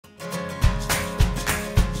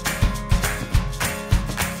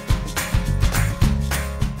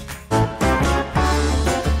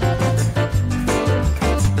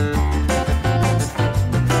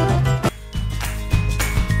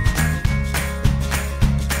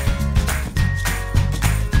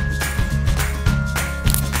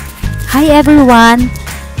Hi everyone!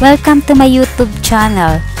 Welcome to my YouTube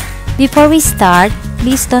channel. Before we start,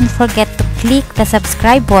 please don't forget to click the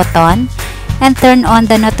subscribe button and turn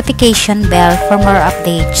on the notification bell for more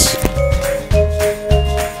updates.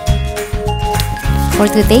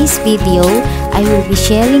 For today's video, I will be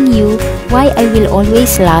sharing you why I will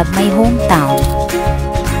always love my hometown.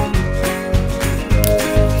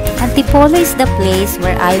 Antipolo is the place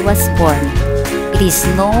where I was born. It is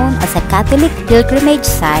known as a Catholic pilgrimage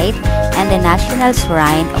site and the national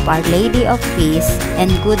shrine of Our Lady of Peace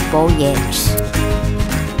and Good Voyage.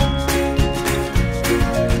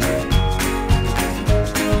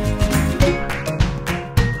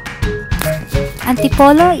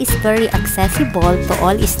 Antipolo is very accessible to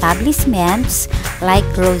all establishments like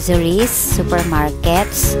groceries,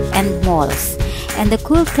 supermarkets, and malls. And the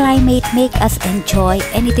cool climate make us enjoy,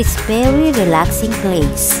 and it is very relaxing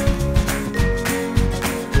place.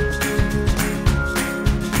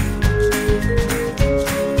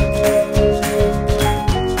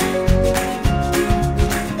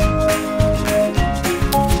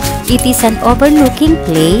 It is an overlooking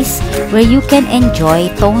place where you can enjoy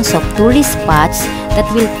tons of tourist spots that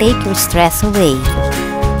will take your stress away.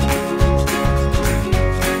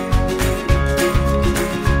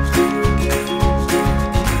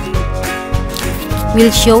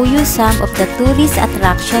 We'll show you some of the tourist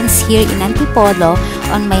attractions here in Antipolo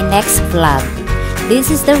on my next vlog. This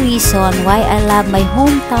is the reason why I love my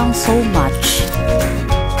hometown so much.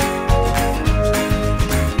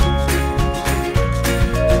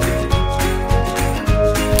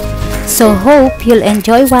 So hope you'll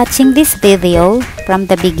enjoy watching this video from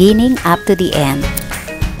the beginning up to the end.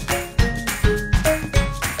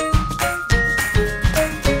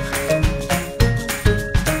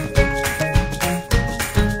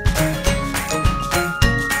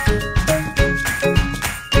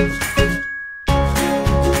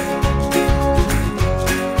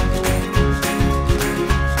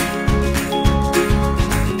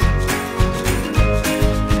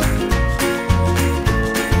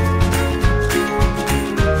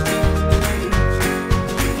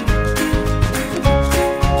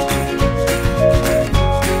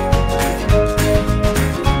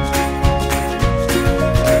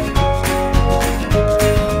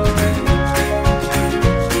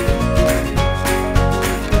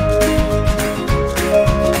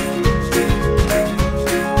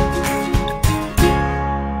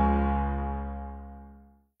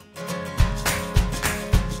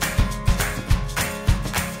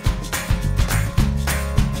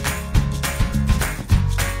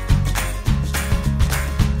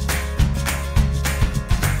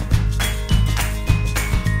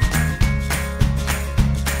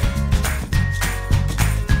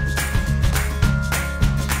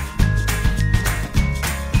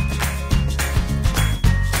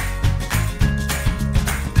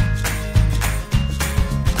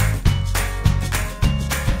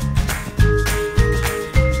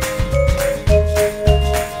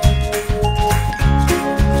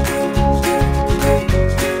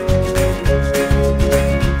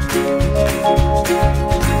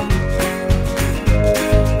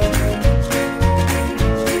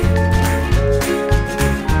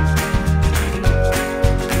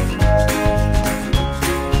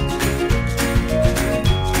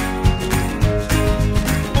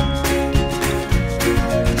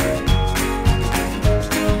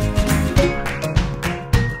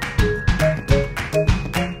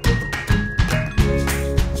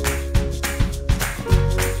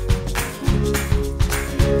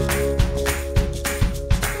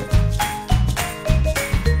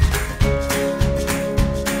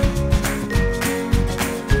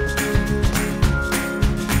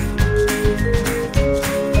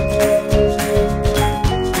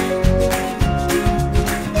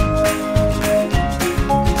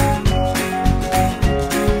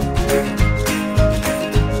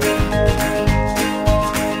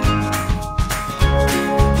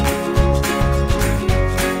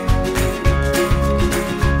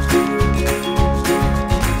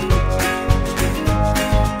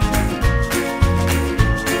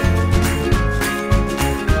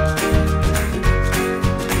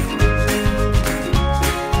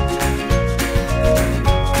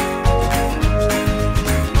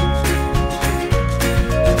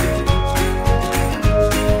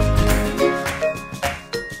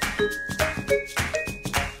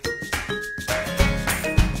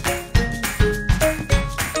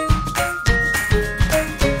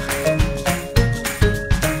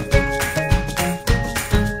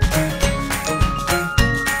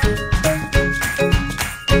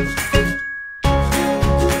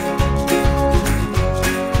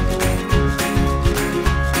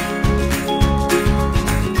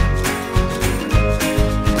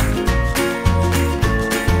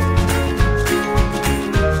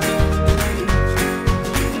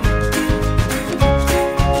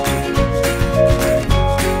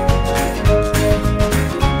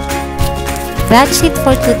 That's it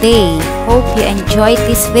for today. Hope you enjoyed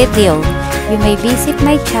this video. You may visit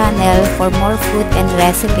my channel for more food and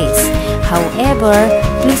recipes. However,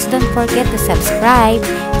 please don't forget to subscribe.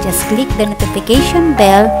 Just click the notification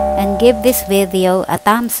bell and give this video a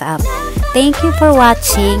thumbs up. Thank you for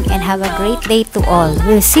watching and have a great day to all.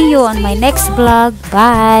 We'll see you on my next vlog.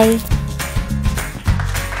 Bye!